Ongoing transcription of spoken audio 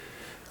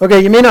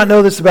Okay, you may not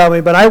know this about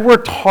me, but I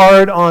worked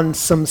hard on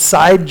some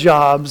side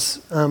jobs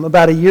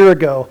about a year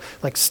ago,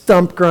 like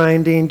stump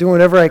grinding, doing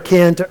whatever I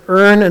can to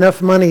earn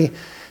enough money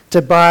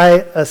to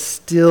buy a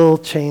Stihl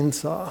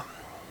chainsaw.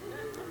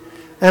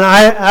 And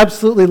I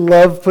absolutely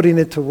love putting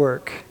it to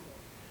work.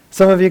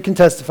 Some of you can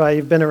testify,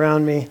 you've been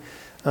around me.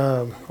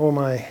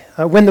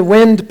 When the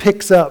wind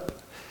picks up,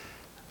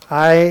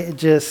 I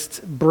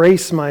just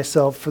brace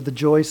myself for the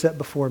joy set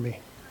before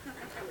me.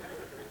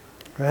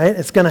 Right?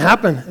 It's going to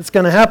happen. It's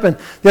going to happen.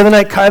 The other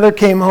night, Kyler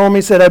came home.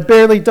 He said, I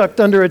barely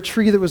ducked under a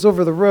tree that was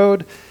over the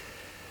road.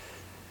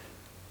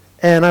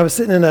 And I was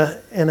sitting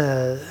in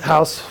a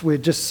house. We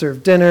had just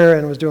served dinner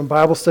and was doing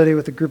Bible study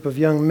with a group of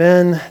young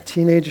men,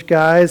 teenage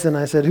guys. And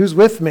I said, who's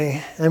with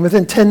me? And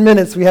within 10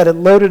 minutes, we had it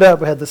loaded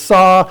up. We had the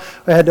saw.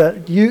 I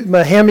had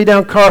my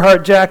hand-me-down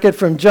Carhartt jacket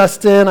from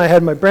Justin. I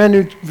had my brand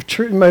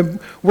new my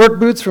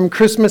work boots from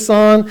Christmas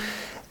on.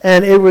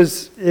 And it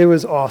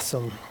was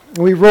awesome.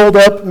 We rolled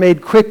up,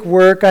 made quick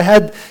work. I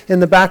had in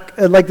the back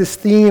like this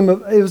theme.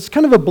 It was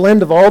kind of a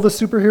blend of all the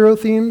superhero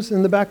themes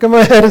in the back of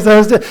my head as I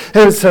was doing.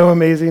 It was so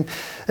amazing.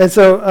 And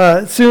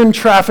so soon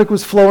traffic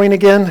was flowing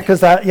again because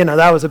that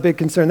was a big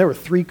concern. There were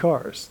 3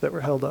 cars that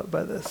were held up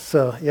by this.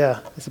 So yeah,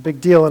 it's a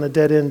big deal in a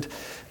dead-end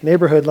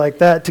neighborhood like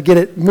that to get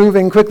it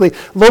moving quickly.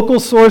 Local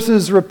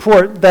sources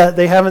report that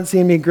they haven't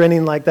seen me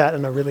grinning like that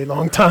in a really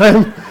long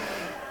time.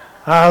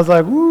 I was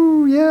like,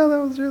 ooh, yeah, that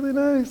was really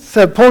nice.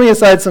 So pull me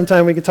aside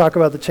sometime. We can talk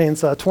about the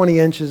chainsaw, 20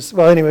 inches.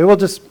 Well, anyway,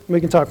 we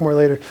can talk more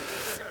later.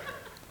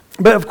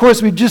 But of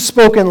course, we just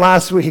spoken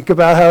last week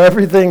about how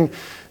everything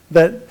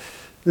that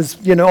is,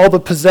 all the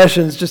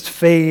possessions just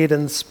fade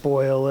and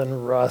spoil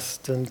and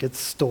rust and get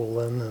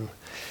stolen and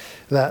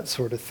that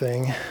sort of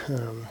thing.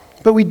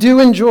 But we do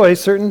enjoy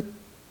certain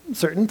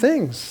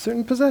things,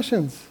 certain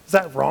possessions. Is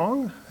that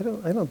wrong? I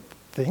don't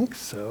think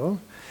so.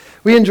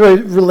 We enjoy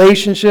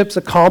relationships,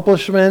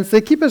 accomplishments. They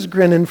keep us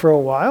grinning for a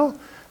while.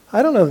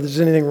 I don't know if there's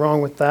anything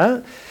wrong with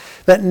that.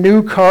 That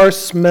new car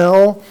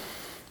smell,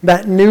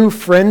 that new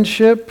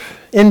friendship,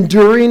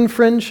 enduring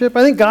friendship.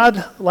 I think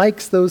God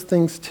likes those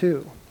things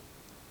too.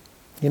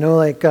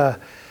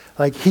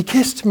 Like he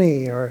kissed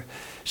me or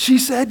she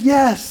said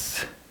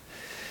yes.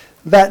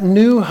 That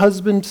new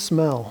husband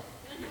smell.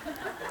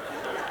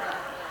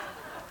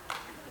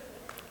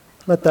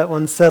 Let that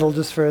one settle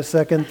just for a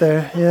second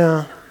there.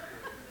 Yeah.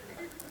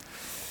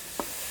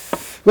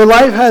 Well,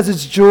 life has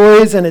its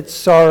joys and its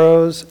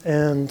sorrows,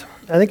 and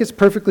I think it's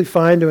perfectly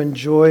fine to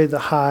enjoy the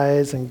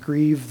highs and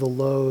grieve the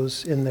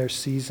lows in their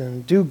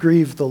season. Do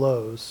grieve the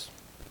lows.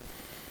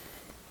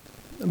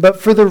 But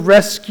for the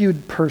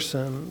rescued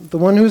person, the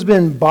one who's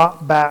been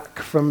bought back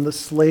from the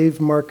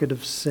slave market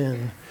of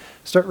sin,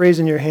 start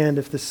raising your hand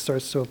if this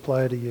starts to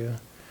apply to you.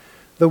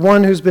 The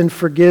one who's been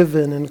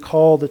forgiven and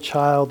called a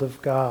child of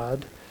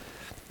God.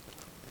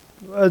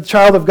 A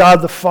child of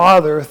God the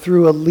Father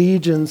through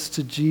allegiance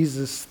to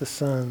Jesus the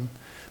Son,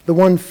 the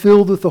one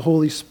filled with the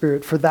Holy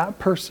Spirit. For that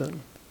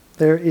person,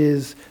 there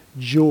is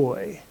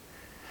joy.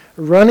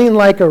 Running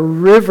like a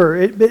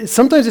river.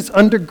 Sometimes it's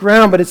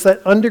underground, but it's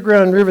that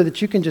underground river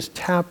that you can just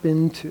tap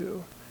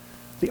into.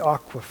 The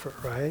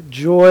aquifer, right?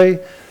 Joy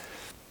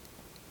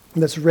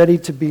that's ready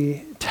to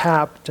be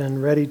tapped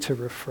and ready to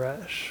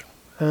refresh.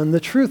 And the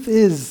truth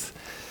is,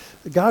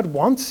 God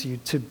wants you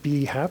to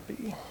be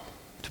happy,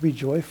 to be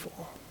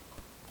joyful.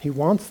 He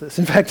wants this.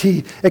 In fact,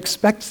 he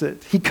expects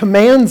it. He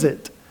commands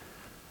it.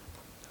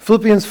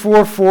 Philippians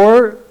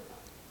 4:4,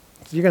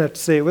 you're going to have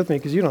to say it with me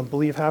because you don't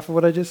believe half of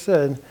what I just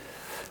said.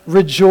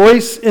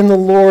 Rejoice in the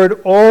Lord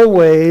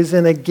always,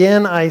 and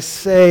again I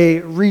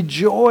say,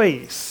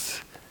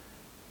 rejoice.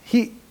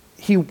 He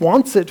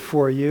wants it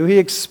for you. He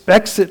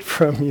expects it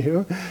from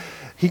you.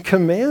 He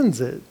commands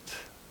it.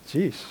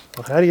 Jeez,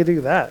 well, how do you do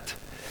that?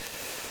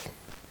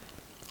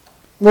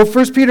 Well,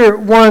 1 Peter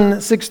 1,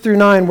 6 through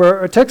 9, where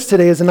our text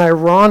today is an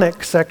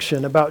ironic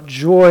section about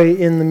joy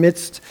in the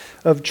midst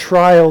of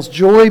trials,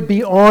 joy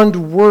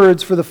beyond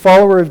words for the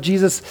follower of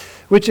Jesus,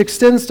 which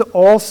extends to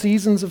all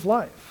seasons of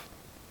life.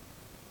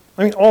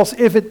 I mean,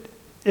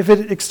 if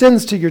it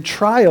extends to your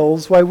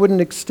trials, why wouldn't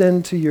it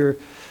extend to your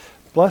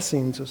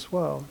blessings as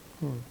well?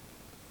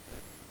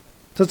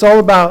 So it's all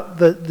about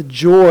the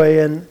joy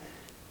and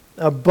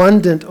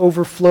abundant,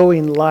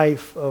 overflowing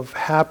life of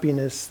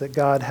happiness that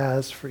God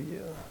has for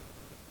you.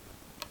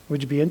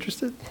 Would you be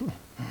interested?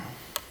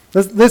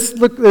 Let's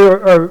look at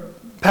our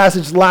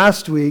passage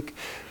last week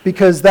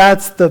because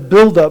that's the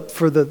buildup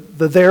for the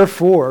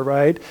therefore,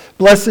 right?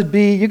 Blessed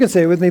be, you can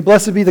say it with me,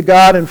 blessed be the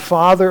God and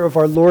Father of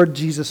our Lord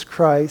Jesus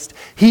Christ.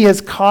 He has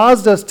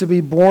caused us to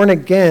be born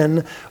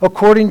again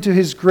according to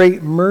his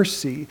great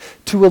mercy,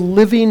 to a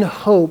living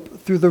hope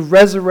through the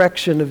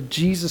resurrection of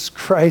Jesus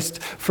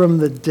Christ from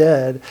the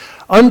dead,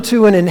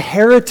 unto an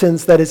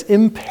inheritance that is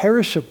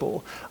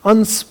imperishable,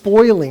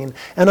 unspoiling,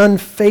 and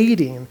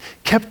unfading,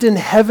 kept in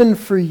heaven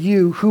for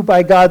you, who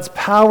by God's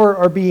power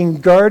are being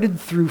guarded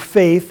through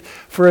faith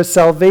for a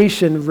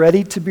salvation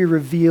ready to be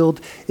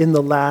revealed in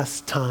the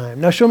last time.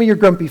 Now show me your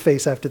grumpy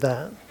face after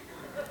that.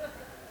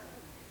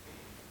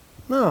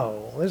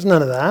 No, there's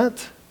none of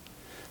that.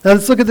 Now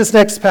let's look at this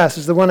next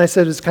passage, the one I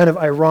said is kind of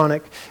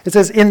ironic. It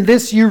says, "In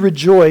this you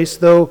rejoice,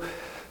 though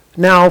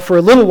now for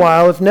a little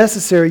while, if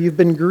necessary, you've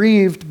been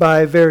grieved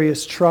by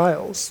various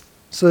trials,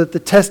 so that the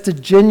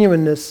tested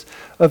genuineness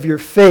of your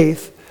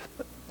faith,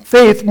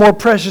 more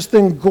precious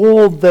than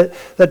gold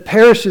that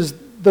perishes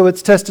though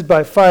it's tested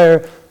by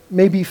fire,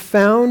 may be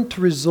found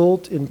to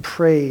result in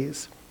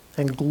praise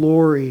and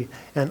glory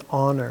and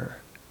honor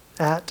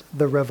at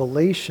the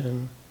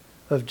revelation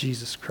of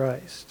Jesus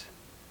Christ.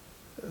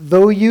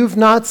 Though you've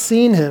not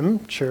seen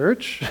him,"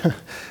 church,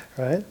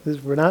 right?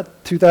 We're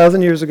not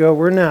 2,000 years ago,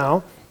 we're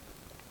now.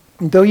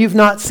 "Though you've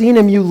not seen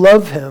him, you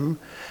love him.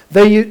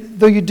 Though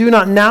you do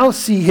not now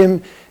see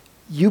him,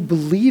 you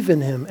believe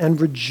in him and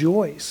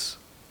rejoice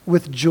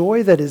with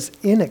joy that is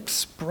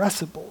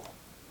inexpressible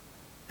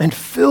and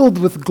filled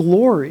with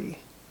glory,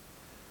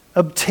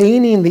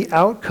 obtaining the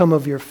outcome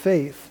of your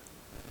faith,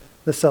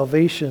 the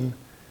salvation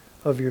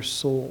of your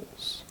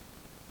souls."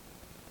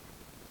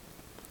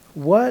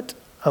 What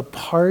a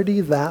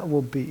party that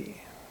will be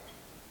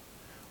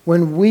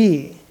when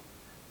we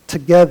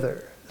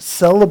together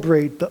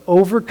celebrate the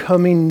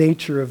overcoming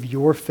nature of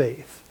your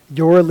faith,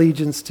 your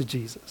allegiance to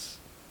Jesus.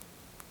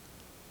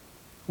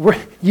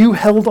 You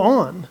held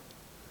on.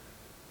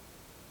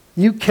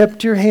 You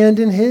kept your hand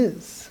in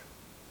his.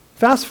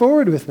 Fast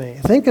forward with me.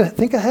 Think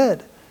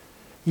ahead.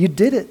 You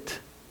did it.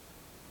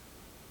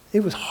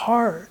 It was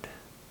hard.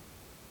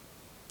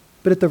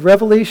 But at the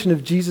revelation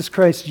of Jesus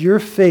Christ, your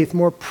faith,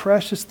 more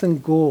precious than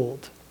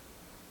gold,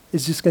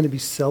 is just going to be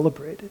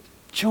celebrated.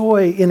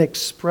 Joy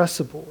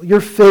inexpressible. Your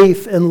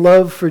faith and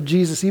love for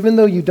Jesus, even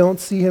though you don't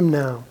see him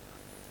now,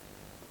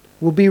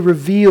 will be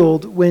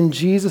revealed when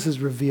Jesus is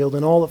revealed,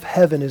 and all of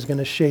heaven is going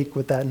to shake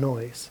with that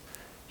noise.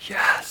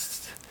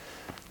 Yes,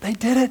 they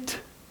did it.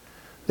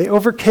 They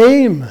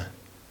overcame.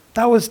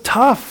 That was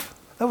tough.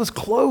 That was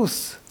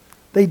close.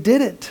 They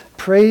did it.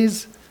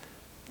 Praise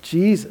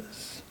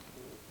Jesus.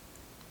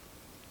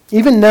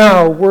 Even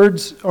now,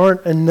 words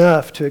aren't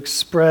enough to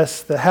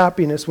express the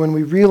happiness when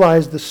we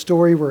realize the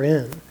story we're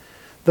in,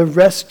 the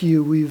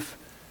rescue we've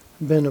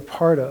been a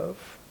part of,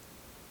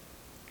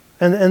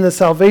 and the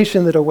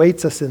salvation that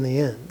awaits us in the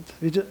end.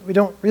 We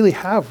don't really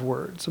have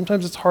words.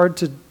 Sometimes it's hard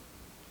to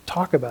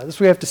talk about.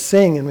 This we have to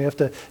sing, and we have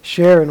to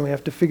share, and we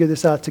have to figure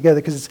this out together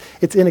because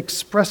it's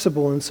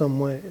inexpressible in some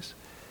ways.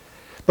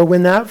 But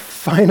when that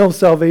final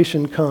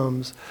salvation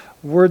comes,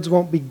 words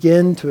won't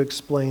begin to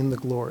explain the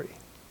glory.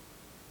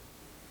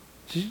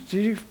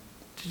 Did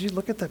you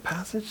look at that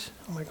passage?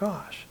 Oh my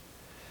gosh.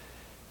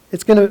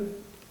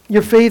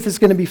 Your faith is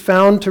going to be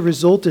found to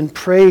result in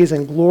praise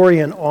and glory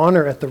and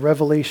honor at the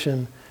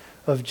revelation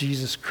of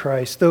Jesus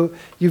Christ. Though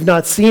you've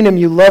not seen him,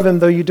 you love him.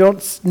 Though you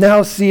don't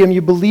now see him,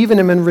 you believe in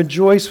him and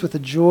rejoice with a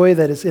joy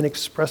that is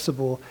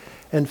inexpressible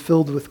and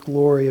filled with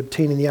glory,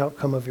 obtaining the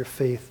outcome of your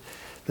faith,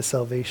 the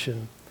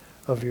salvation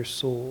of your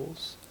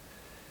souls.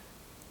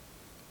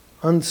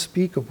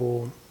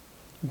 Unspeakable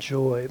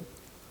joy.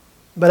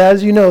 But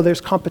as you know, there's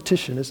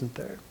competition, isn't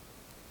there?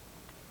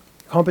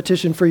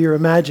 Competition for your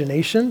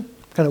imagination,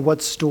 kind of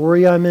what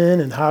story I'm in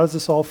and how does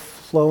this all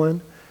flow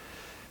in.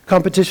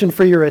 Competition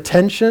for your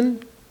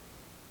attention.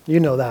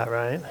 You know that,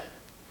 right?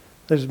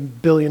 There's a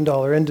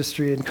billion-dollar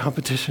industry in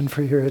competition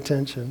for your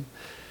attention.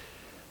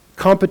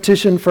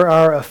 Competition for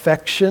our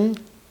affection.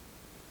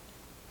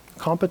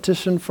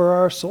 Competition for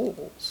our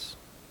souls.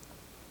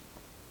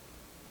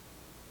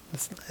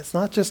 It's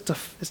not just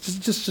it's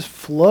just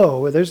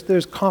flow.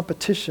 There's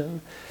competition,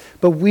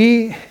 but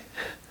we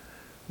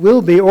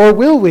will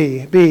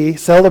we be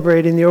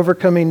celebrating the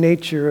overcoming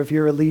nature of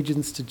your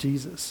allegiance to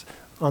Jesus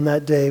on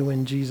that day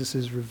when Jesus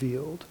is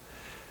revealed?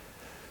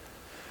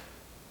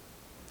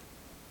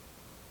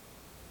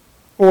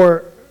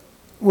 Or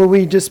will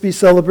we just be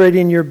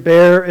celebrating your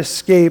bare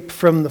escape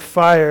from the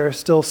fire,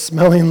 still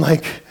smelling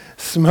like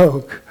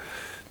smoke?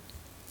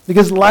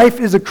 Because life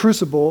is a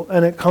crucible,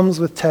 and it comes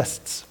with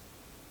tests.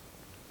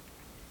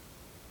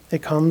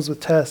 It comes with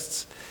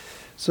tests.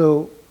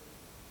 So,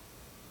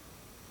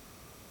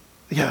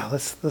 yeah,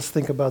 let's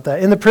think about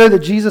that. In the prayer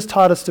that Jesus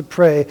taught us to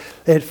pray,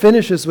 it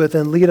finishes with,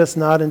 "And lead us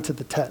not into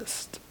the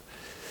test,"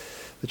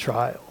 the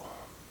trial,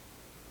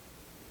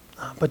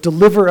 "but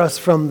deliver us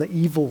from the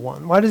evil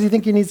one." Why does he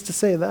think he needs to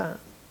say that?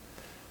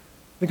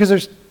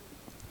 Because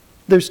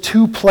there's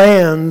two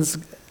plans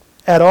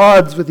at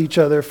odds with each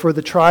other for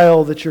the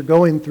trial that you're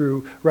going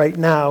through right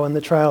now and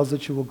the trials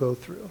that you will go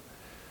through.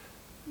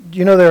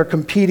 You know there are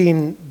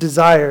competing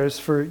desires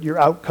for your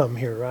outcome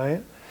here,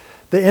 right?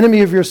 The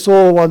enemy of your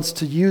soul wants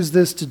to use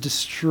this to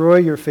destroy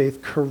your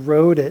faith,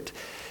 corrode it,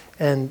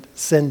 and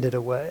send it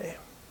away.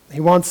 He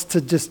wants to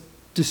just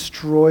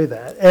destroy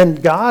that.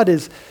 And God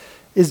is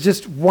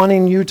just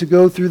wanting you to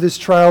go through this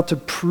trial to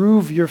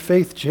prove your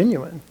faith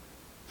genuine.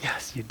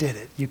 Yes, you did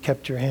it. You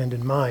kept your hand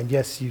in mine.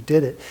 Yes, you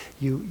did it.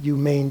 You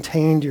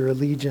maintained your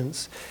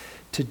allegiance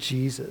to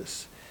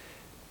Jesus.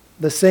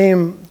 The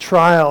same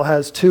trial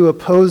has two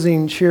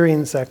opposing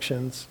cheering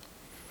sections.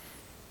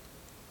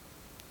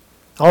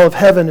 All of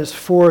heaven is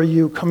for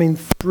you coming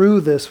through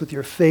this with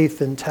your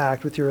faith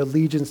intact, with your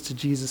allegiance to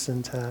Jesus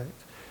intact.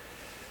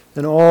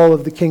 And all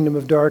of the kingdom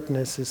of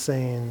darkness is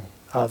saying,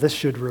 oh, this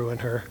should ruin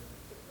her.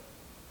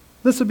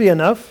 This would be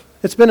enough.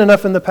 It's been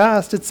enough in the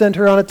past. It sent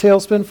her on a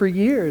tailspin for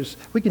years.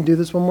 We can do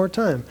this one more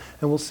time,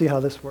 and we'll see how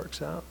this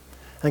works out.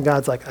 And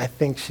God's like, I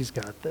think she's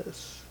got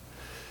this.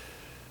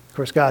 Of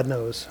course, God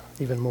knows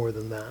even more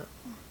than that.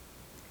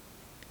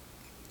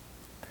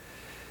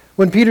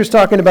 When Peter's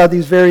talking about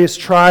these various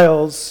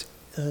trials,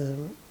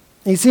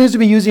 he seems to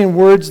be using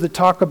words that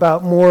talk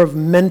about more of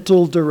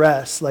mental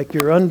duress, like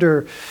you're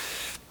under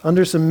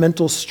some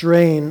mental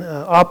strain,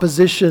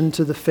 opposition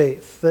to the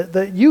faith.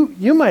 That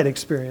you might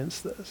experience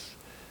this.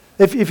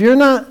 If you're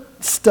not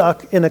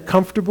stuck in a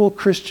comfortable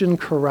Christian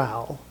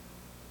corral,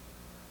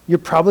 you're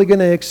probably going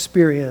to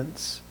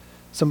experience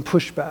some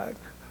pushback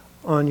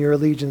on your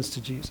allegiance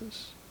to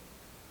Jesus.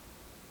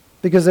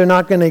 Because they're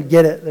not going to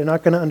get it. They're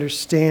not going to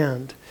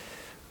understand.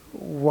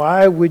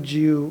 Why would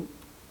you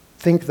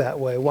think that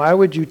way? Why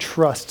would you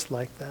trust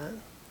like that?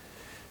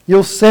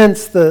 You'll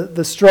sense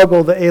the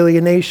struggle, the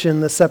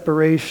alienation, the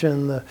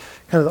separation, the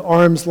kind of the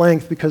arm's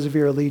length because of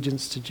your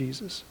allegiance to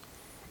Jesus.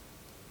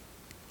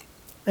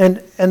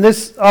 And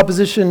this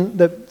opposition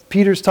that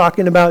Peter's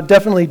talking about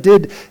definitely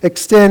did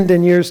extend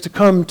in years to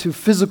come to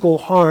physical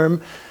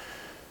harm,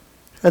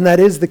 and that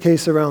is the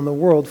case around the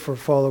world for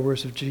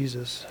followers of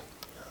Jesus.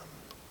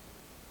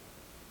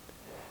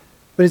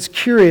 But it's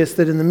curious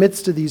that in the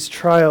midst of these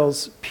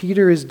trials,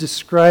 Peter is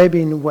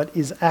describing what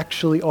is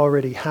actually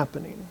already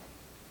happening.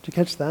 Did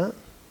you catch that?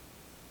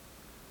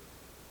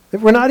 That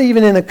we're not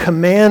even in a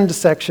command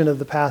section of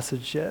the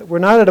passage yet. We're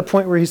not at a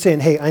point where he's saying,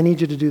 hey, I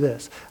need you to do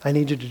this. I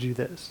need you to do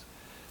this.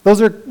 Those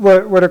are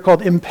what are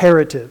called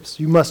imperatives.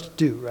 You must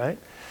do, right?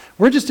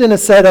 We're just in a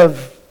set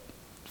of,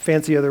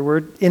 fancy other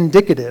word,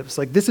 indicatives.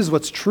 Like, this is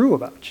what's true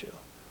about you.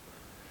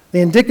 The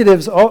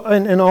indicatives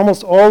in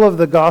almost all of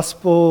the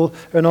gospel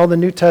and all the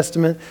New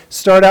Testament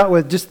start out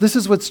with just, this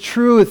is what's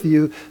true with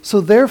you,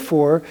 so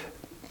therefore,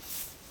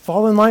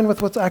 fall in line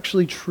with what's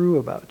actually true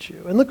about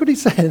you. And look what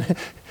he's saying.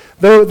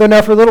 Though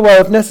now for a little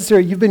while, if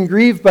necessary, you've been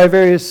grieved by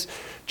various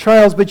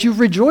trials, but you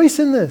rejoice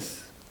in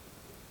this.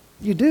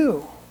 You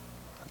do.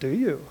 Do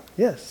you?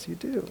 Yes, you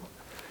do.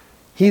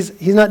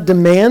 He's not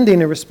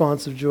demanding a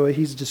response of joy,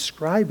 he's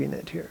describing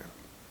it here.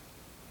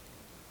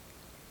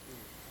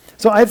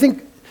 So I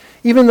think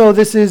even though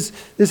this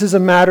is a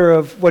matter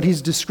of what he's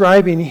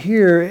describing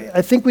here,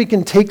 I think we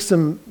can take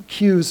some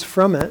cues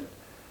from it.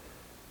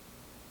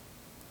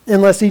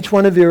 Unless each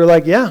one of you are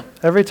like, yeah,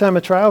 every time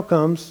a trial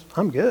comes,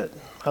 I'm good.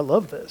 I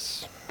love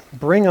this.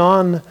 Bring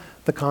on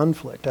the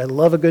conflict. I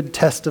love a good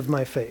test of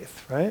my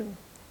faith, right?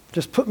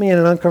 Just put me in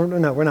an uncomfortable...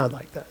 No, we're not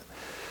like that.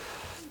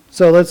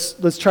 So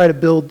let's try to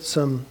build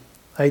some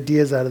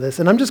ideas out of this.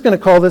 And I'm just going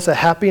to call this a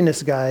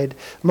happiness guide,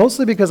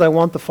 mostly because I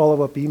want the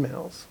follow-up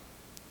emails.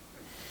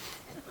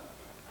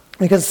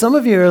 Because some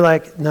of you are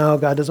like, no,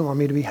 God doesn't want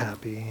me to be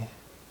happy.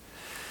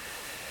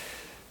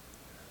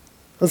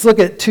 Let's look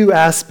at two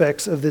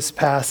aspects of this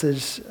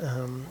passage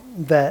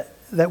that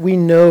we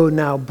know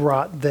now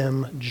brought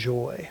them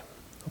joy.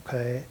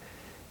 Okay?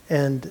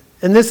 And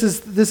this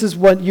is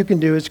what you can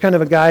do. It's kind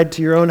of a guide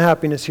to your own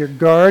happiness here.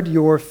 Guard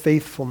your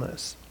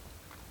faithfulness.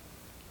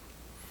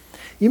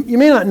 You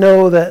may not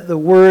know that the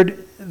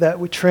word that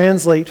we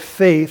translate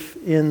faith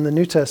in the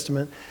New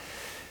Testament,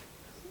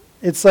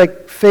 it's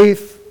like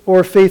faith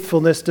or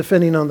faithfulness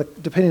depending on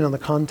the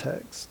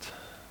context.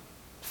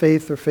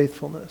 Faith or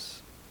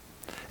faithfulness.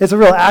 It's a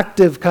real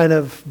active kind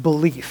of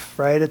belief,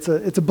 right? It's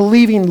a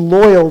believing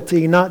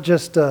loyalty, not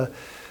just a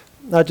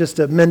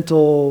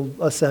mental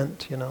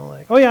assent,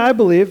 like, oh yeah, I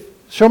believe.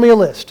 Show me a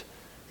list.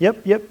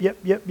 Yep.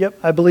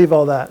 I believe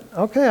all that.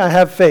 Okay, I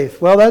have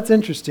faith. Well, that's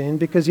interesting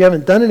because you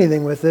haven't done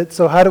anything with it,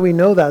 so how do we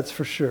know that's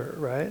for sure,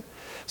 right?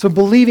 So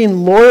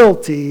believing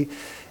loyalty,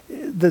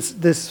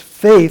 this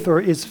faith or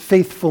is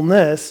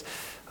faithfulness,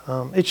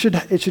 it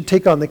should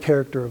take on the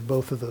character of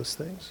both of those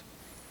things.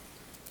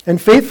 And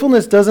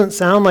faithfulness doesn't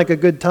sound like a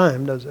good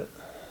time, does it?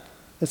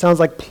 It sounds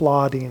like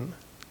plodding.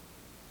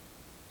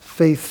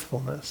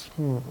 Faithfulness.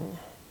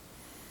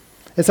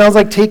 It sounds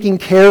like taking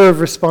care of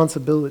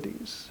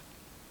responsibilities.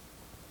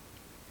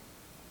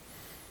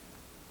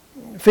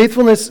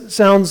 Faithfulness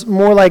sounds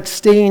more like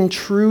staying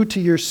true to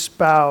your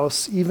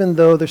spouse, even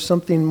though there's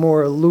something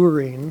more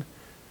alluring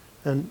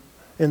and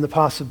in the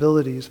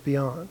possibilities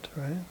beyond,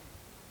 right?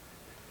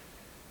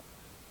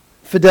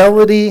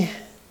 Fidelity,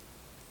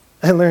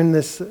 I learned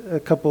this a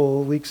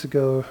couple weeks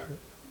ago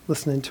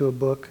listening to a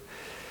book.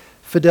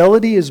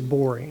 Fidelity is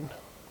boring.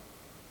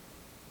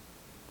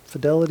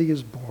 Fidelity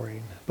is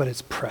boring, but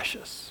it's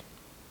precious.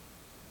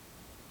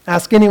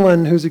 Ask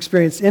anyone who's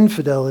experienced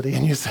infidelity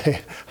and you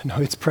say, no,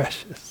 it's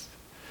precious.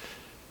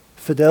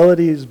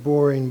 Fidelity is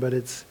boring, but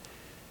it's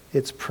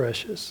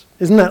precious.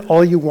 Isn't that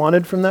all you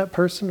wanted from that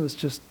person was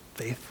just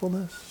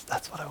faithfulness?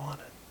 That's what I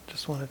wanted.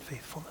 Just wanted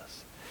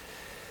faithfulness.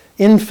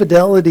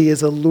 Infidelity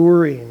is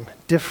alluring,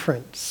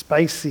 different,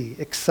 spicy,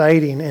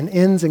 exciting, and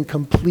ends in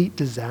complete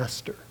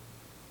disaster.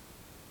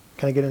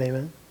 Can I get an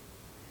amen?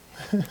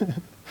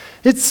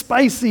 It's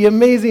spicy,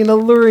 amazing,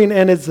 alluring,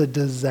 and it's a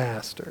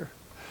disaster.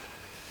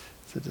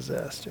 It's a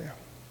disaster.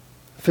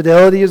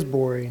 Fidelity is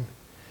boring.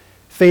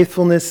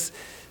 Faithfulness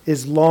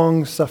is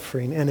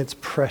long-suffering, and it's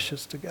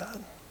precious to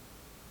God.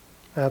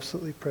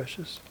 Absolutely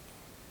precious.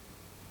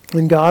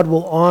 And God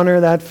will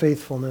honor that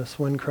faithfulness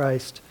when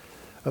Christ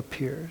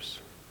appears.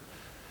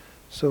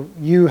 So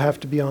you have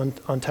to be on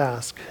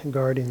task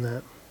guarding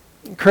that.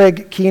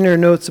 Craig Keener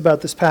notes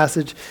about this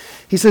passage.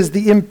 He says,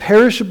 the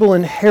imperishable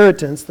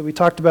inheritance that we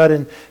talked about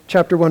in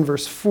chapter 1,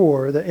 verse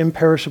 4, the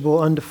imperishable,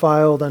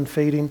 undefiled,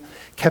 unfading,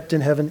 kept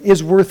in heaven,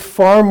 is worth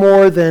far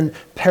more than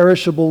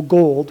perishable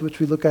gold, which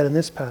we look at in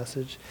this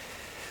passage.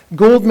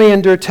 Gold may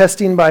endure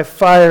testing by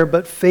fire,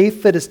 but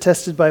faith that is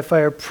tested by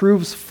fire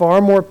proves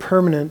far more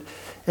permanent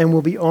and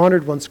will be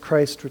honored once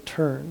Christ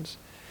returns.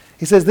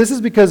 He says this is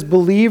because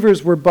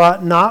believers were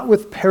bought not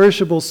with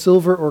perishable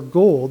silver or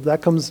gold,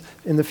 that comes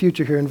in the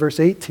future here in verse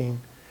 18,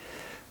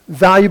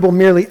 valuable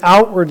merely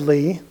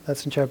outwardly,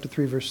 that's in chapter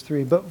 3, verse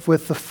 3, but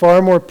with the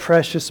far more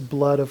precious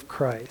blood of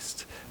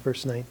Christ,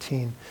 verse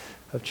 19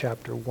 of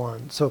chapter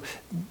 1. So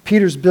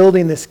Peter's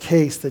building this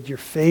case that your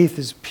faith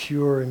is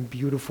pure and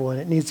beautiful, and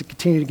it needs to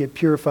continue to get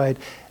purified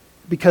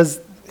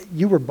because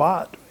you were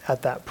bought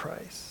at that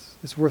price.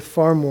 It's worth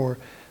far more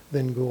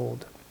than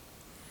gold.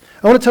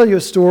 I want to tell you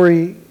a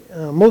story,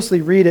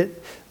 mostly read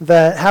it,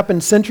 that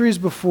happened centuries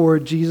before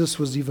Jesus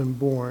was even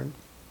born.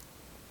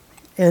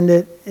 And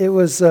it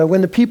was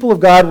when the people of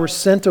God were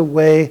sent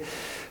away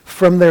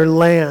from their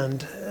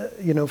land,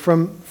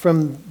 from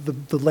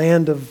the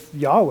land of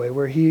Yahweh,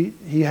 where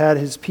he had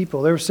his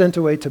people. They were sent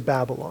away to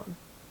Babylon.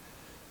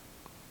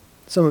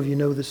 Some of you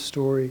know this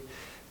story.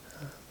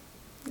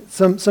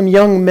 Some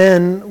young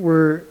men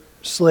were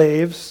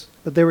slaves,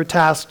 but they were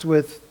tasked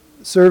with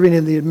serving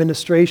in the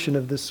administration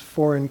of this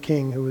foreign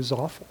king who was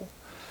awful.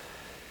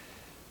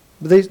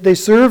 They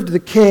served the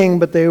king,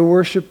 but they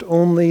worshipped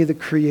only the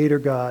Creator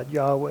God,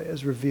 Yahweh,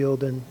 as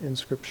revealed in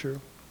Scripture.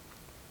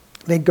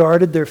 They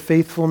guarded their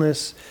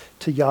faithfulness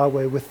to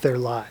Yahweh with their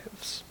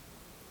lives.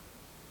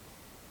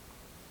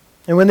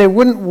 And when they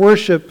wouldn't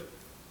worship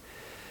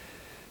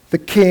the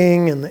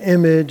king and the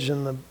image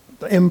and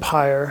the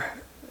empire,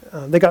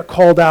 they got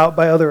called out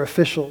by other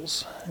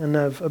officials. And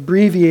I've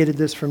abbreviated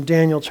this from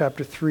Daniel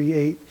chapter 3,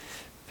 8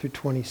 through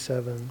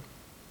 27.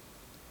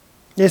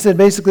 They said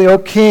basically, "O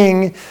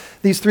king,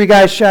 these three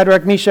guys,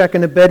 Shadrach, Meshach,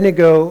 and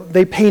Abednego,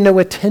 they pay no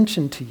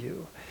attention to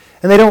you.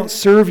 And they don't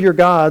serve your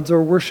gods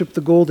or worship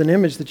the golden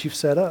image that you've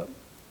set up."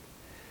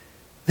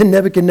 Then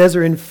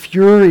Nebuchadnezzar, in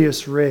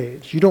furious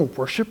rage, "You don't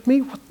worship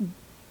me?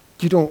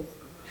 You don't?"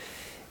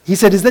 He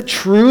said, "Is that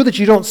true that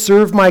you don't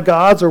serve my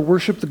gods or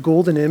worship the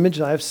golden image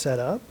that I've set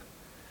up?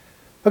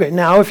 Okay,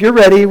 now if you're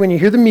ready, when you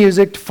hear the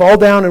music, to fall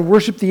down and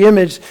worship the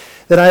image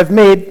that I've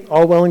made,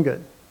 all well and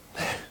good.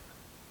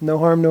 No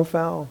harm, no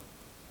foul.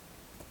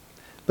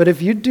 But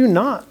if you do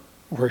not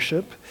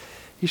worship,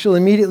 you shall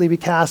immediately be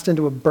cast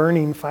into a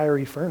burning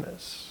fiery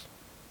furnace.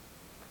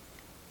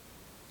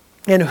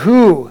 And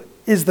who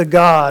is the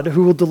God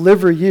who will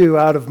deliver you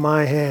out of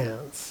my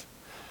hands?"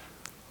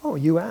 Oh,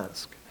 you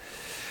ask.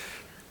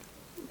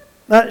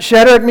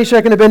 Shadrach,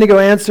 Meshach, and Abednego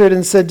answered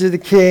and said to the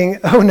king,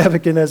 "O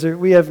Nebuchadnezzar,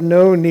 we have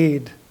no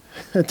need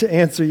to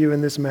answer you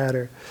in this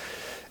matter.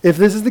 If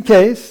this is the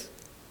case,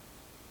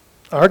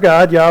 our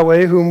God,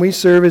 Yahweh, whom we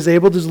serve, is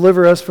able to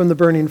deliver us from the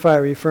burning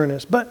fiery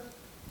furnace. But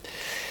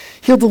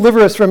he'll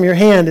deliver us from your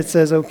hand," it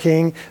says, "O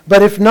king.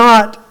 But if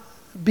not,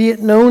 be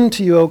it known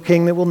to you, O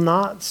king, that we'll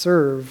not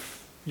serve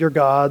your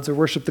gods or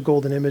worship the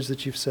golden image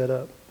that you've set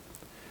up."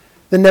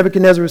 Then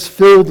Nebuchadnezzar was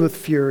filled with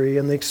fury,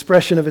 and the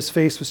expression of his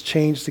face was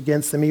changed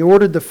against them. He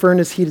ordered the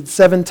furnace heated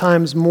 7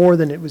 times more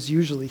than it was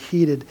usually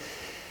heated,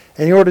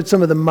 and he ordered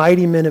some of the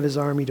mighty men of his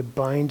army to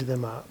bind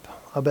them up.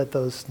 I'll bet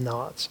those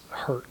knots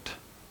hurt.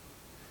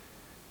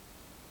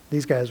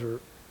 These guys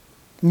were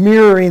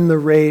mirroring the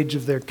rage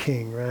of their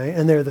king, right?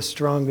 And they're the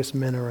strongest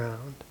men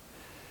around.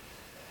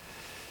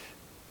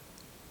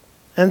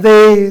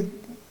 And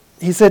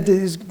he said,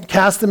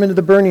 cast them into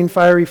the burning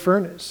fiery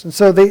furnace. And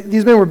so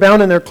these men were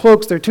bound in their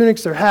cloaks, their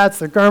tunics, their hats,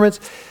 their garments.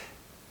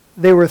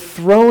 They were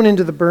thrown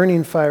into the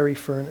burning fiery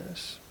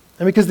furnace.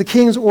 And because the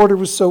king's order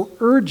was so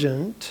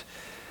urgent,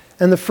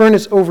 and the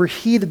furnace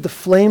overheated, the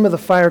flame of the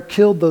fire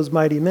killed those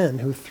mighty men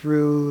who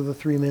threw the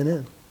 3 men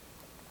in.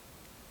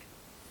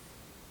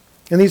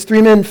 And these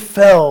 3 men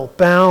fell,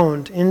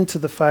 bound into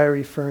the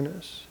fiery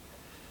furnace.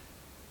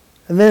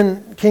 And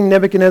then King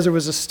Nebuchadnezzar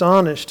was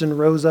astonished and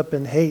rose up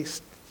in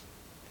haste.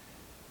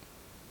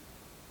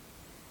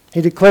 He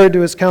declared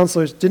to his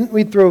counselors, "Didn't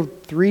we throw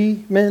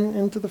 3 men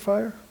into the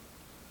fire?"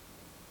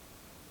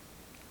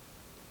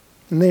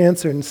 And they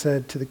answered and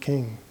said to the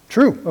king,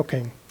 "True, O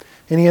king."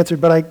 And he answered,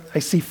 "But I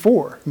see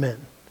 4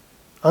 men,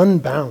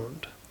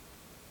 unbound,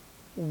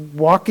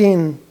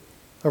 walking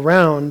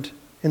around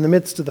in the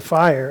midst of the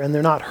fire, and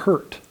they're not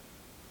hurt.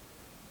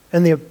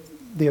 And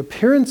the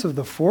appearance of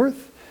the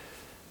 4th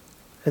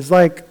is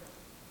like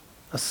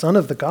a son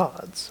of the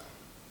gods."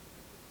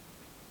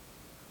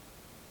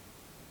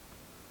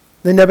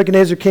 Then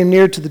Nebuchadnezzar came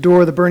near to the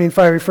door of the burning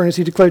fiery furnace.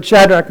 He declared,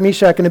 "Shadrach,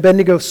 Meshach, and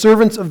Abednego,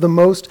 servants of the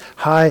Most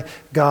High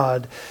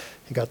God."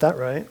 He got that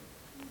right.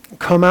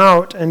 "Come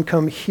out and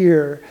come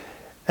here."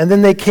 And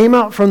then they came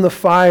out from the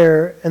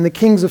fire, and the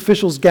king's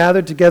officials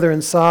gathered together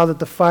and saw that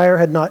the fire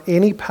had not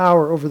any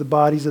power over the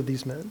bodies of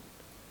these men.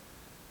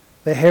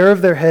 The hair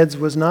of their heads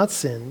was not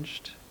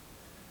singed,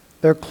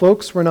 their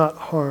cloaks were not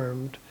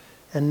harmed,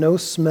 and no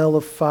smell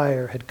of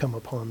fire had come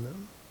upon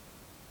them.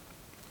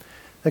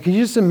 Now, can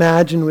you just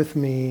imagine with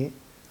me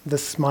the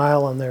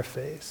smile on their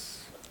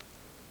face?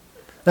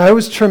 Now, it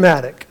was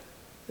traumatic.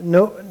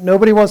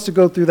 Nobody wants to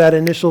go through that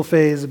initial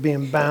phase of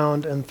being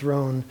bound and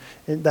thrown.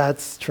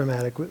 That's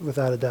traumatic,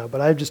 without a doubt.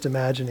 But I'm just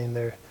imagining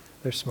their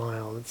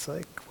smile. It's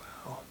like,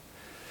 wow.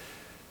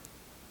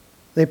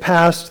 They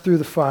passed through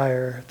the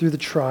fire, through the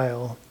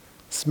trial,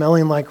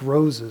 smelling like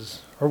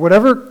roses, or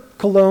whatever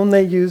cologne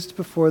they used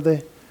before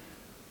they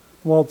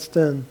waltzed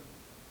in.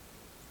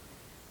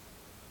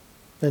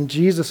 And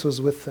Jesus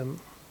was with them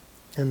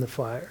in the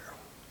fire.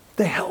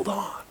 They held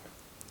on.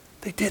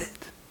 They did it.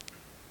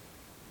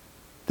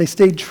 They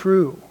stayed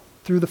true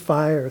through the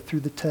fire,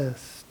 through the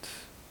test.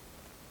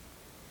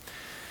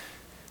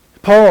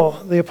 Paul,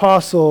 the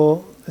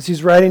apostle, as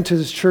he's writing to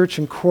his church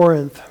in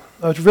Corinth,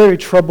 a very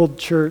troubled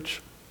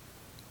church,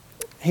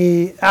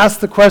 he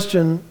asked the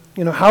question,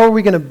 how are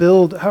we going to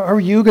build, how are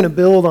you going to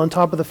build on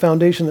top of the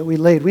foundation that we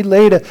laid? We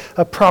laid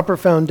a proper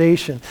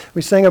foundation.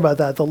 We sang about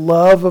that. The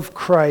love of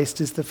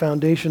Christ is the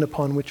foundation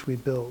upon which we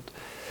build.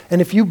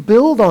 And if you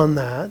build on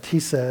that, he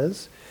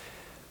says,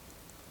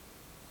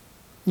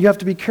 you have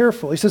to be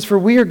careful. He says, for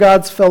we are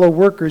God's fellow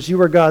workers.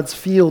 You are God's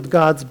field,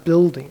 God's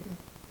building.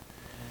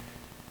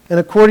 And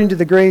according to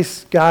the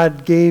grace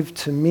God gave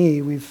to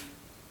me, we've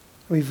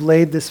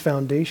laid this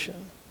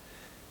foundation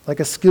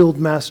like a skilled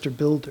master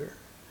builder,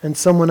 and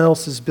someone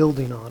else is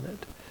building on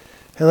it.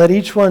 And let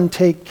each one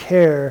take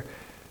care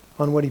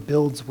on what he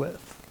builds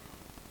with.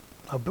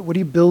 But what are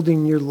you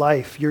building your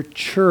life, your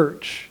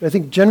church? I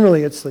think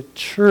generally it's the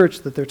church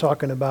that they're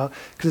talking about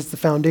because it's the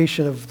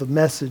foundation of the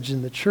message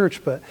in the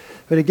church, but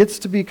it gets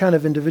to be kind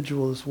of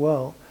individual as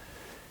well.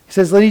 He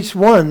says, let each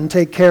one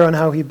take care on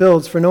how he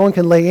builds, for no one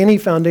can lay any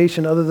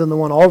foundation other than the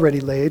one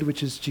already laid,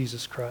 which is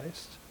Jesus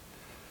Christ.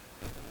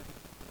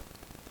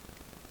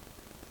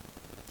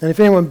 And if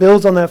anyone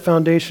builds on that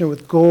foundation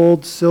with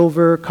gold,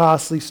 silver,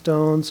 costly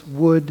stones,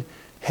 wood,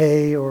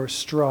 hay, or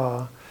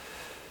straw,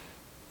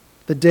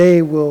 the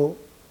day will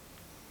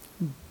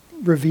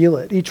reveal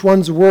it. Each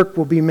one's work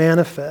will be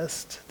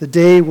manifest. The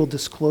day will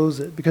disclose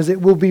it, because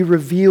it will be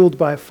revealed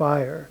by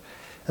fire,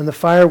 and the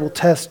fire will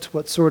test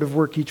what sort of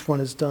work each one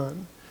has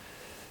done.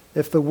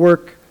 If the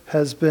work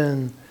has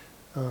been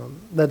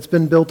that's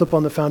been built up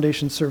on the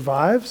foundation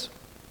survives,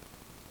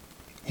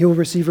 he will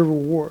receive a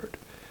reward.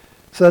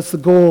 So that's the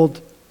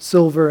gold,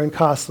 silver, and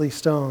costly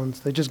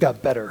stones. They just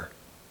got better,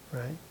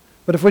 right?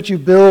 But if what you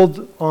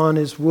build on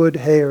is wood,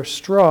 hay, or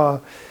straw,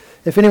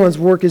 if anyone's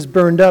work is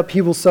burned up,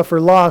 he will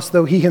suffer loss,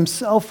 though he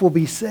himself will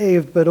be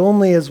saved, but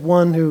only as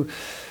one who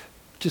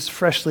just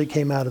freshly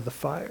came out of the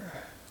fire.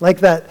 Like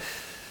that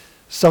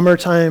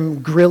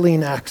summertime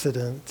grilling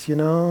accident,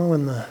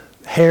 when the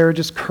hair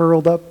just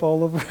curled up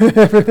all over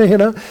everything,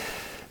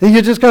 And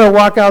you just kind of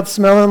walk out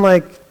smelling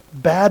like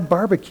bad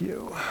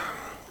barbecue.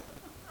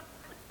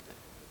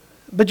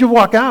 But you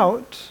walk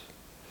out.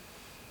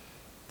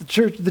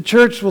 The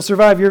church will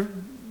survive.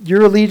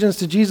 Your allegiance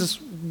to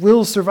Jesus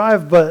will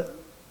survive, but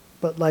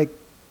like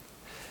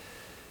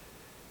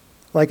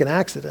an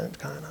accident,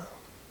 kind of.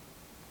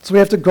 So we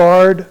have to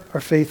guard our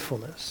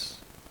faithfulness.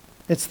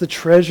 It's the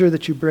treasure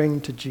that you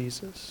bring to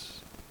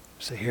Jesus.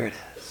 So here it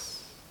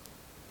is,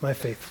 my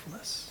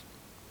faithfulness.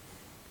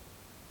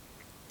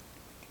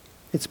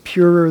 It's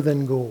purer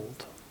than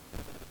gold.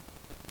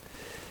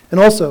 And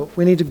also,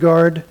 we need to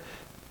guard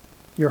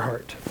your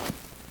heart.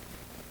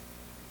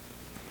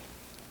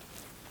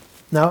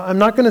 Now, I'm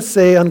not going to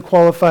say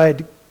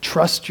unqualified,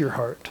 trust your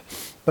heart,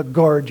 but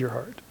guard your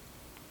heart.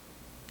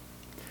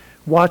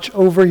 Watch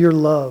over your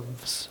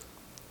loves.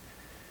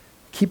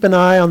 Keep an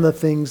eye on the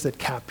things that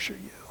capture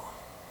you.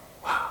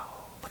 Wow,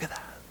 look at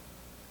that.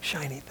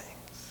 Shiny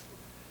things.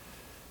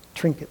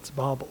 Trinkets,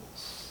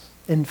 baubles,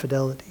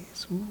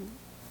 infidelities. Ooh.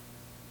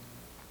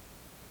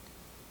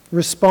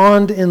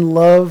 Respond in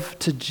love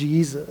to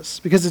Jesus,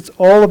 because it's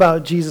all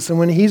about Jesus. And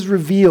when he's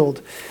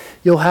revealed,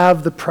 you'll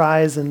have the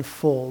prize in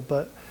full.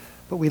 But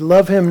we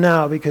love him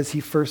now because he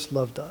first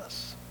loved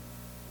us.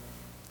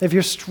 If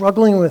you're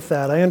struggling with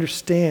that, I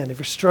understand. If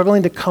you're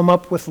struggling to come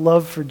up with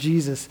love for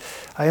Jesus,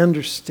 I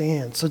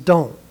understand. So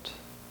don't.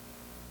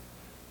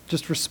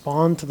 Just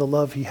respond to the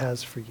love he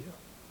has for you.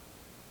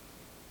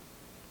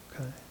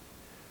 Okay.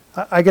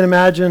 I can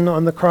imagine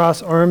on the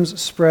cross,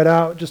 arms spread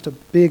out, just a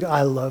big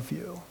I love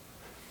you.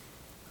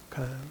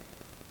 Okay.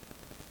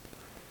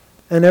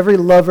 And every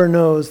lover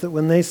knows that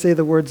when they say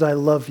the words I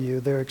love you,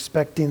 they're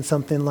expecting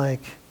something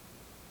like,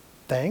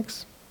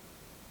 thanks.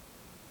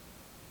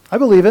 I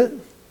believe it.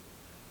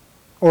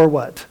 Or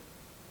what?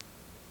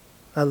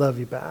 I love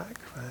you back.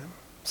 Right?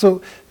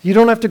 So you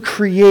don't have to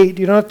create,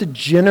 you don't have to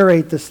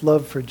generate this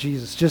love for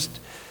Jesus. Just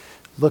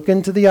look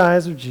into the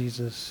eyes of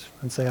Jesus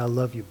and say, I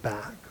love you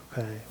back.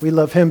 Okay? We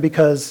love him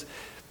because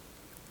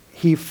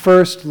he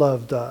first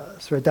loved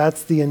us. Right?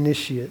 That's the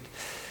initiate.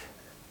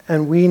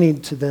 And we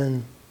need to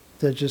then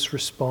to just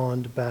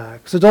respond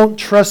back. So don't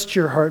trust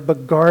your heart,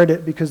 but guard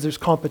it, because there's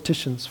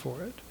competitions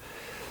for it.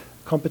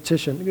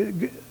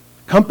 Competition.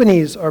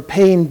 Companies are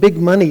paying big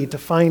money to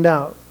find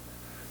out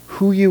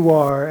who you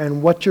are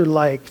and what you're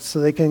like so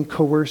they can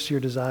coerce your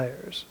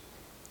desires.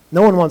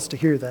 No one wants to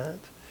hear that.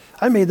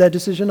 I made that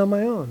decision on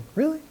my own.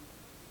 Really?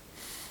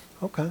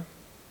 Okay.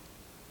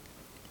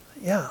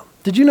 Yeah.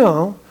 Did you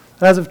know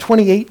that as of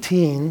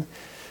 2018,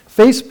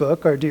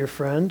 Facebook, our dear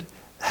friend,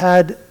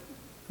 had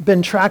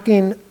been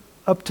tracking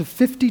up to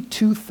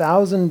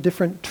 52,000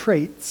 different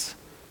traits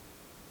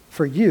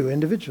for you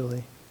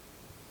individually?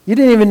 You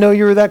didn't even know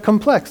you were that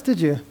complex,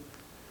 did you?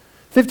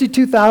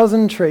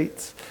 52,000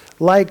 traits.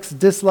 Likes,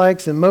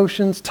 dislikes,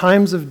 emotions,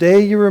 times of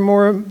day you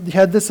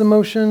had this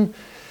emotion,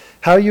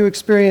 how you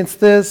experience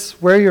this,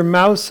 where your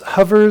mouse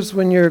hovers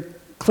when you're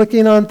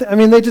clicking on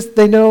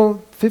they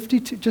know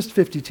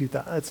 52,000.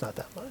 It's not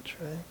that much,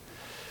 right?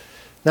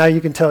 Now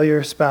you can tell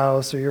your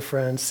spouse or your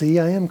friend, see,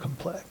 I am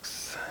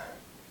complex.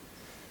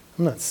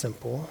 I'm not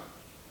simple.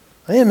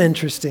 I am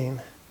interesting.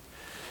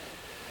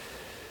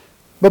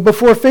 But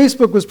before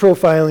Facebook was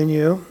profiling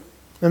you,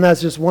 and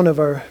that's just one of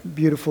our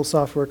beautiful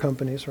software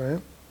companies, right?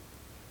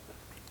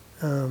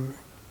 In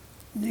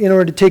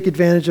order to take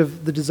advantage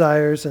of the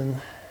desires.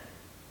 And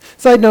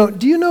side note,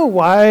 do you know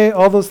why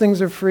all those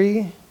things are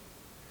free?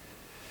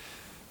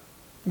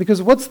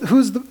 Because what's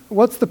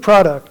the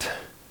product?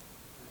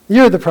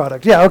 You're the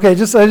product. Yeah, okay, I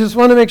just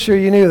want to make sure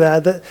you knew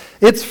that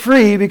it's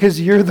free because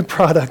you're the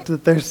product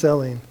that they're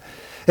selling.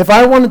 If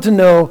I wanted to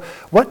know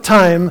what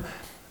time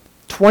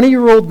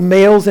 20-year-old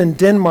males in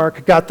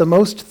Denmark got the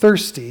most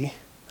thirsty,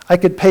 I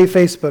could pay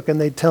Facebook and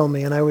they'd tell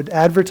me, and I would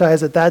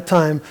advertise at that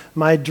time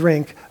my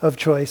drink of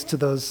choice to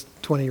those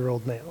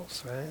 20-year-old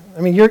males, right?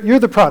 I mean, you're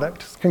the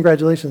product.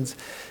 Congratulations.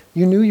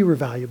 You knew you were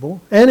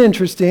valuable and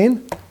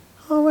interesting.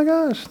 Oh my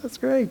gosh, that's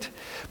great.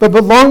 But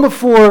long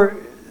before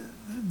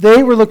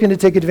they were looking to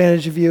take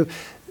advantage of you,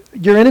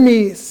 your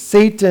enemy,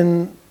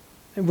 Satan,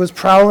 was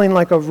prowling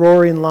like a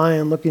roaring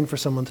lion looking for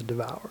someone to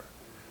devour.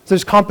 So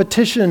there's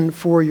competition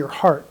for your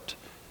heart.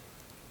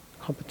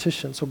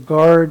 Competition. So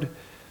guard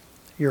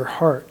your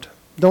heart.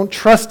 Don't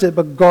trust it,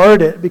 but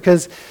guard it,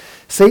 because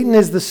Satan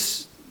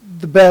is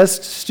the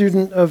best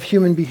student of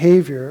human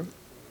behavior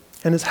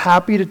and is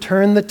happy to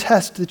turn the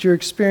test that you're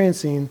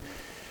experiencing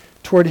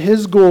toward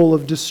his goal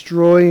of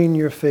destroying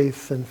your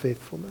faith and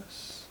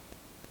faithfulness.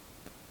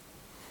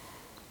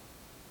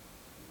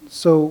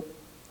 So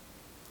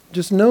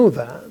just know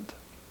that.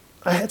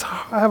 I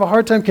have a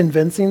hard time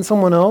convincing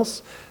someone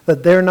else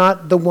that they're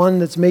not the one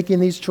that's making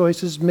these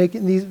choices,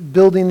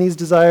 building these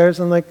desires.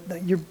 And like,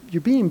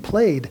 you're being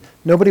played.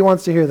 Nobody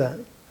wants to hear that.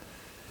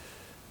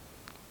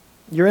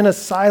 You're in a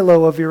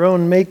silo of your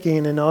own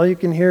making, and all you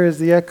can hear is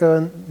the echo.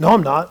 And no,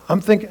 I'm not. I'm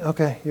thinking.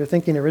 Okay, you're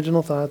thinking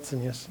original thoughts,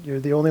 and yes, you're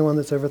the only one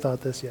that's ever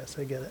thought this. Yes,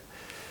 I get it.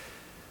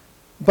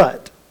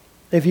 But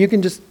if you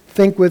can just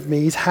think with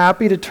me, he's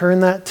happy to turn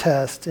that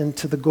test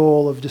into the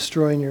goal of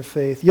destroying your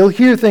faith. You'll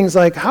hear things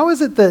like, how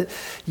is it that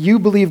you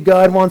believe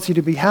God wants you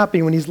to be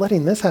happy when he's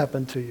letting this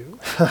happen to you?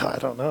 I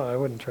don't know. I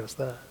wouldn't trust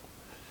that.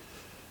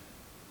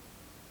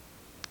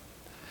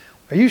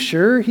 Are you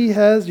sure he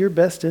has your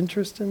best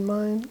interest in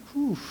mind?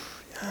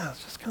 Oof, yeah,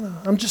 it's just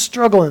I'm just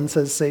struggling,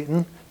 says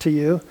Satan to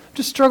you. I'm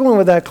just struggling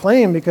with that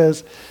claim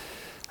because,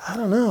 I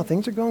don't know,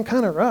 things are going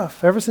kind of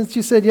rough. Ever since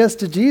you said yes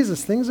to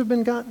Jesus, things have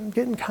been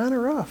getting kind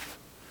of rough.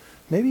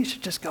 Maybe you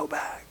should just go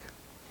back.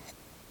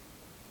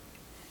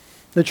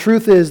 The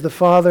truth is, the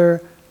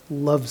Father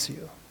loves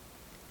you.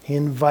 He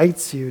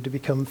invites you to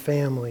become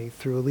family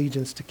through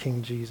allegiance to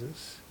King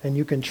Jesus, and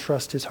you can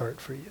trust his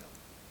heart for you.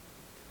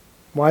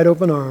 Wide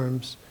open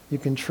arms, you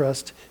can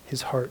trust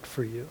his heart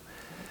for you.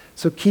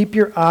 So keep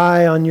your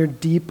eye on your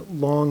deep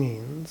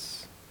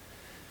longings,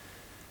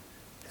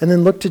 and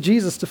then look to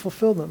Jesus to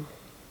fulfill them.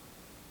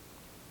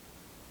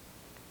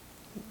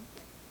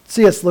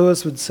 C.S.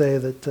 Lewis would say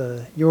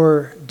that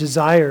your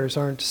desires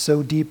aren't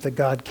so deep that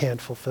God can't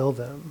fulfill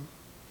them.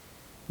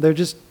 They're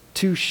just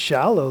too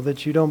shallow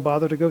that you don't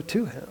bother to go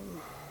to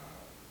him.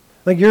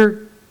 Like you're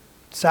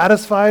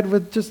satisfied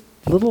with just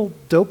little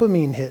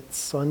dopamine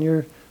hits on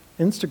your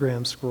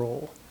Instagram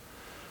scroll,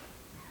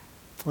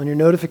 on your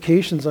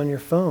notifications on your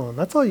phone.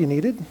 That's all you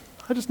needed.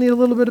 I just need a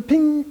little bit of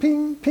ping,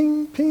 ping,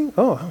 ping, ping.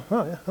 Oh,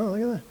 yeah. Oh,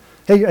 look at that.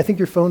 Hey, I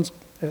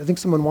think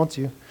someone wants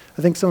you.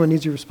 I think someone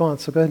needs your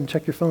response, so go ahead and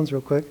check your phones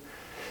real quick.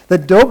 The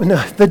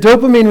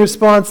dopamine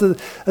response,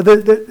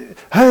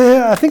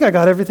 I think I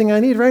got everything I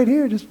need right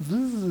here. Just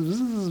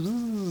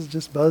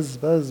buzz,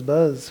 buzz,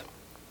 buzz.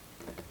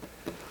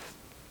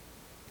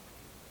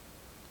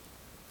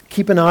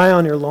 Keep an eye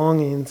on your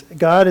longings.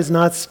 God is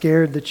not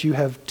scared that you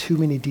have too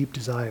many deep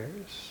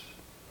desires.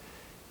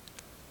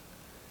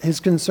 His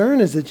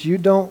concern is that you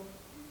don't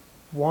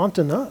want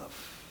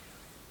enough,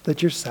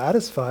 that you're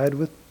satisfied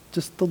with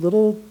just the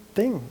little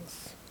things.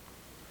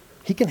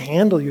 He can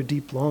handle your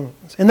deep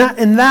longings. In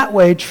that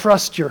way,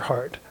 trust your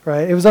heart,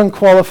 right? It was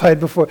unqualified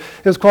before.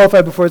 It was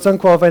qualified before. It's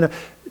unqualified now.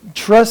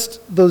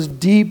 Trust those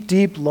deep,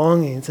 deep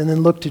longings and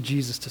then look to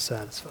Jesus to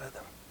satisfy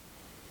them.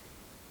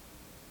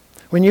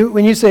 When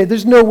you say,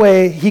 there's no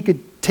way he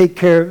could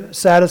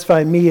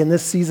satisfy me in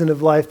this season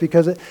of life,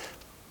 because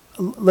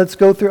let's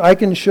go through, I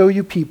can show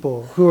you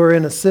people who are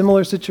in a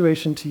similar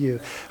situation to you.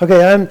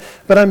 Okay,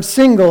 but I'm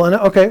single, and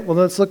okay, well,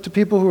 let's look to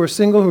people who are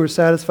single, who are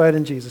satisfied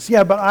in Jesus.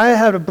 Yeah, but I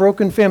had a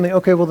broken family.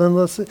 Okay, well then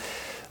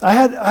I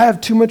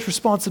have too much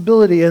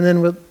responsibility, and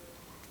then we'll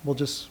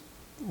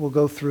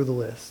go through the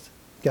list.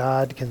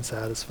 God can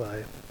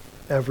satisfy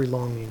every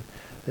longing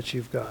that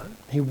you've got.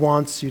 He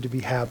wants you to be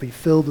happy,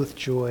 filled with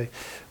joy,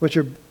 which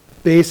are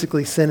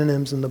basically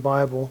synonyms in the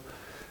Bible.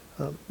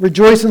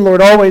 Rejoice in the Lord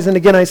always, and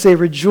again I say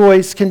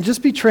rejoice can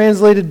just be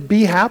translated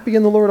be happy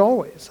in the Lord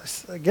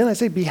always. Again I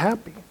say be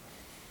happy.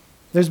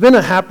 There's been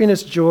a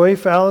happiness-joy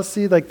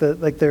fallacy, like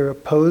they're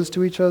opposed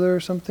to each other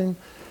or something.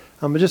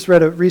 I just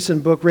read a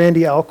recent book.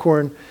 Randy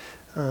Alcorn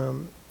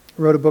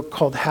wrote a book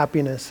called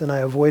Happiness, and I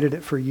avoided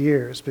it for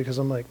years because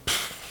I'm like,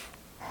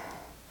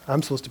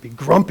 I'm supposed to be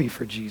grumpy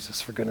for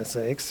Jesus, for goodness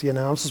sakes. I'm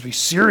supposed to be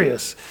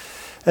serious.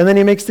 And then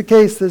he makes the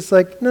case that's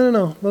like,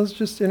 no, those are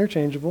just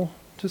interchangeable.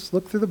 Just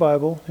look through the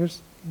Bible.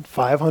 Here's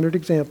 500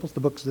 examples. The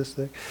book's this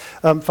thick.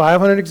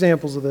 500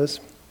 examples of this.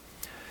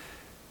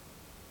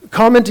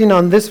 Commenting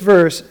on this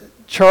verse,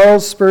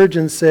 Charles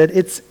Spurgeon said,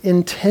 it's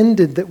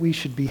intended that we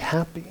should be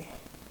happy.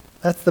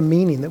 That's the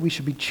meaning, that we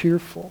should be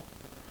cheerful.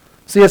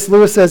 C.S.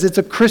 Lewis says, it's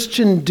a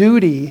Christian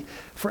duty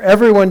for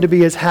everyone to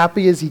be as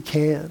happy as he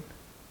can.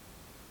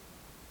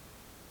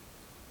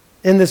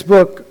 In this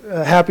book,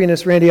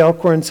 Happiness, Randy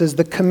Alcorn says,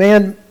 the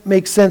command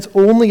makes sense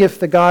only if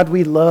the God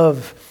we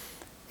love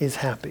is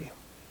happy.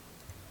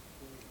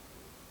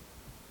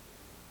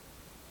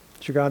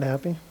 Is your God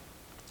happy?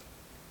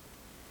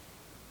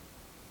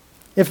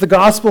 If the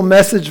gospel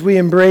message we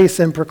embrace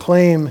and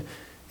proclaim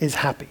is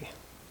happy.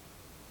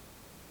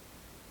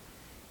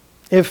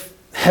 If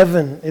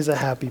heaven is a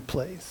happy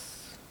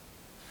place.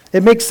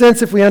 It makes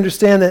sense if we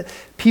understand that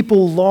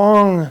people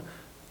long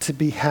to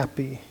be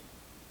happy.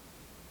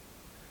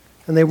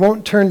 And they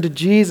won't turn to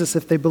Jesus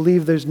if they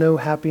believe there's no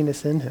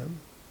happiness in him.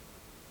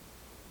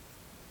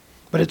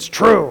 But it's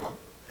true,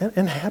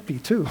 and happy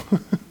too.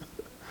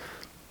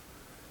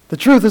 The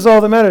truth is all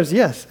that matters,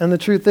 yes. And the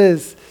truth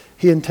is,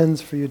 he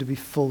intends for you to be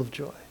full of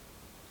joy.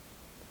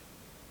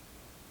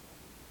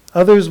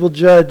 Others will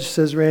judge,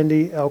 says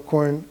Randy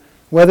Alcorn,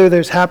 whether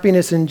there's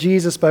happiness in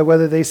Jesus by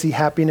whether they see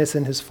happiness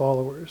in his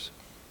followers.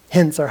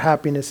 Hence, our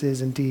happiness is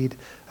indeed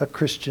a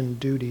Christian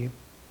duty.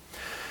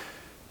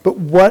 But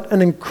what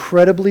an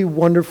incredibly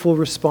wonderful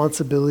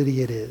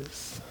responsibility it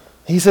is.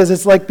 He says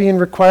it's like being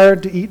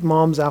required to eat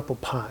mom's apple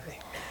pie.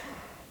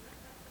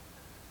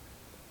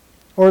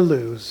 Or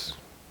lose.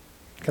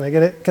 Can I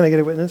get it? Can I get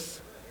a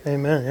witness?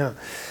 Amen,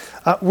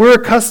 yeah. We're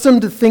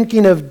accustomed to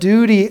thinking of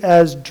duty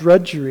as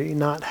drudgery,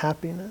 not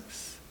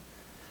happiness.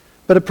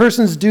 But a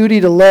person's duty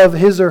to love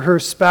his or her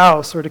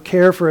spouse or to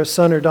care for a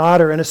son or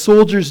daughter, and a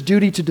soldier's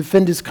duty to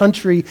defend his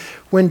country,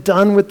 when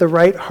done with the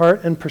right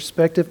heart and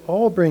perspective,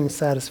 all bring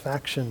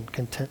satisfaction,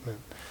 contentment,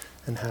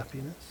 and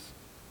happiness.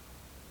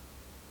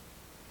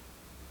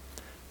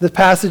 The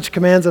passage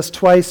commands us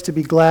twice to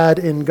be glad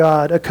in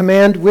God, a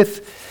command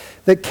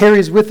that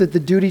carries with it the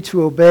duty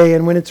to obey,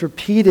 and when it's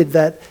repeated,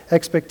 that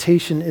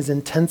expectation is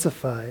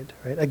intensified.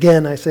 Right?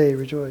 Again, I say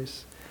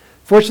rejoice.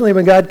 Fortunately,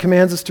 when God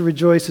commands us to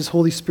rejoice, his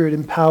Holy Spirit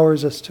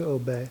empowers us to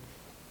obey.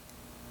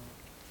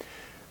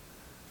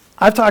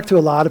 I've talked to a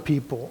lot of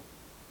people,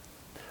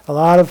 a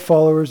lot of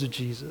followers of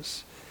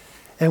Jesus,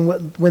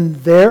 and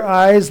when their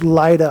eyes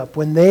light up,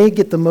 when they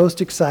get the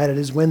most excited,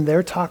 is when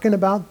they're talking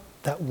about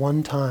that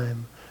one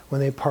time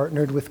when they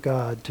partnered with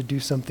God to do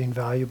something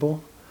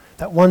valuable.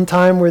 That one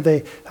time where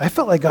I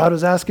felt like God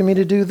was asking me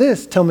to do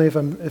this. Tell me if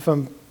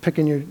I'm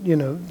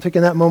picking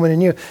picking that moment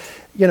in you.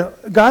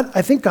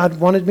 I think God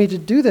wanted me to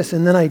do this,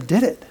 and then I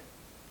did it.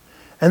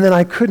 And then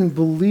I couldn't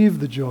believe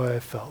the joy I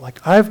felt.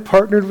 Like, I've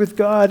partnered with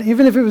God,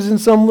 even if it was in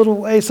some little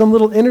way, some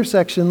little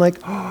intersection, like,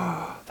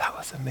 oh, that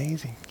was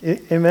amazing.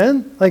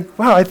 Amen? Like,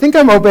 wow, I think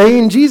I'm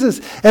obeying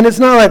Jesus. And it's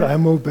not like,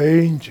 I'm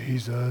obeying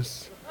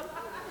Jesus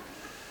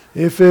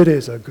if it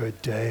is a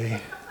good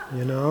day.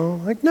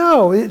 Like,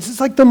 no, it's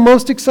like the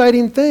most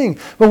exciting thing.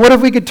 But what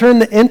if we could turn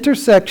the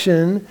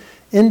intersection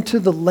into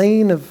the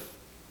lane of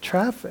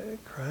traffic,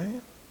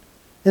 right?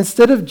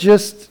 Instead of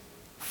just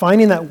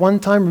finding that one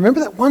time. Remember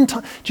that one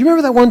time? Do you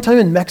remember that one time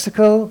in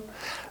Mexico?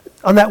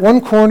 On that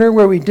one corner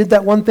where we did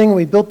that one thing and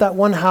we built that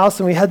one house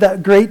and we had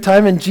that great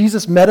time and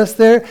Jesus met us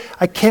there?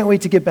 I can't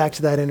wait to get back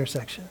to that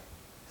intersection.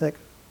 Like,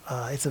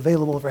 it's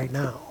available right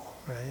now,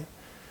 right?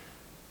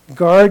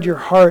 Guard your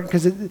heart,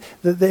 because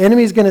the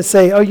enemy's going to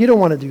say, oh, you don't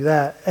want to do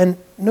that. And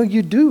no,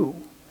 you do.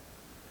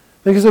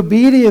 Because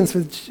obedience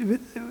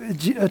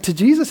to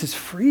Jesus is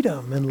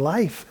freedom and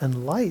life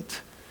and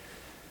light.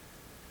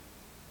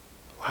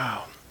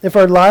 Wow. If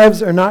our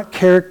lives are not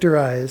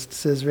characterized,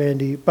 says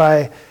Randy,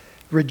 by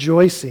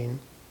rejoicing,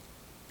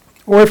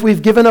 or if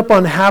we've given up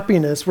on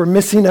happiness, we're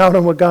missing out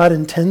on what God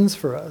intends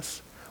for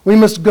us. We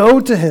must go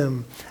to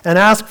him and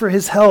ask for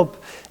his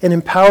help and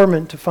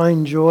empowerment to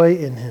find joy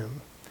in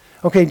him.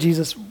 Okay,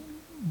 Jesus,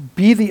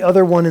 be the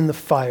other one in the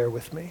fire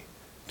with me.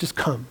 Just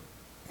come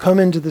Come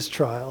into this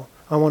trial.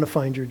 I want to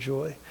find your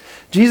joy.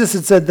 Jesus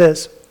had said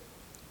this,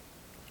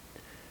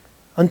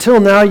 until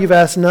now you've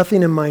asked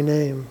nothing in my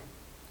name.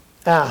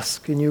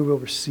 Ask and you will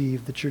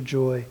receive, that your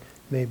joy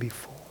may be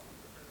full.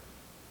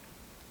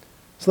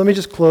 So let me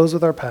just close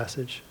with our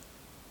passage.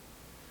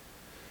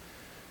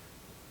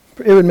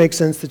 It would make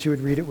sense that you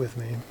would read it with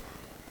me.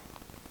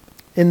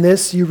 In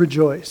this you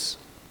rejoice,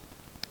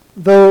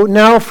 though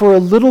now for a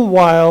little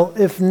while,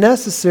 if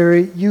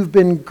necessary, you've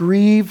been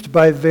grieved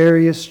by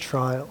various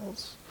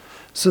trials,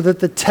 so that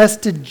the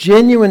tested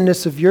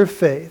genuineness of your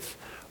faith,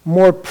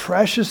 more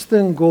precious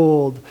than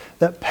gold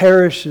that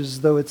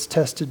perishes though it's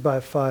tested by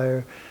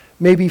fire,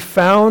 may be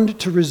found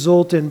to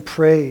result in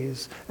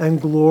praise and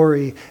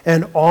glory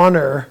and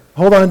honor.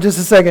 Hold on just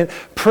a second.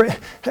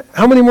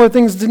 How many more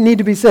things need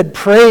to be said?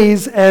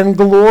 Praise and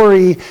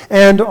glory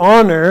and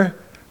honor.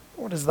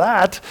 What is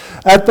that?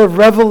 At the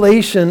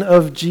revelation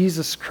of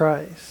Jesus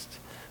Christ.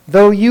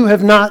 Though you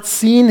have not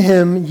seen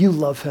him, you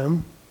love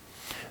him.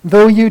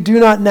 Though you do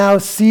not now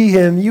see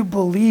him, you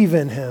believe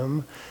in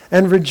him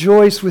and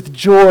rejoice with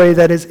joy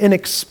that is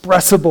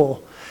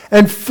inexpressible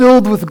and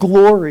filled with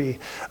glory,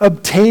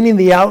 obtaining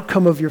the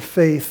outcome of your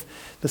faith,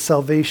 the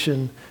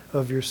salvation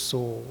of your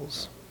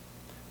souls.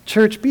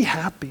 Church, be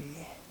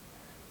happy.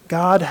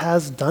 God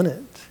has done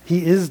it.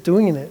 He is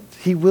doing it.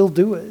 He will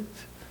do it.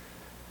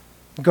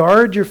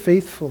 Guard your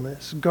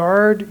faithfulness.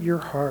 Guard your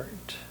heart.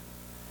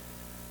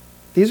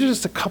 These are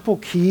just a couple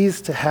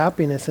keys to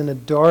happiness in a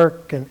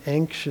dark and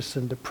anxious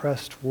and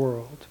depressed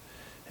world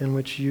in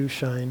which you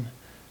shine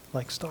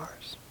like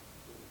stars.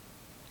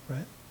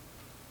 Right?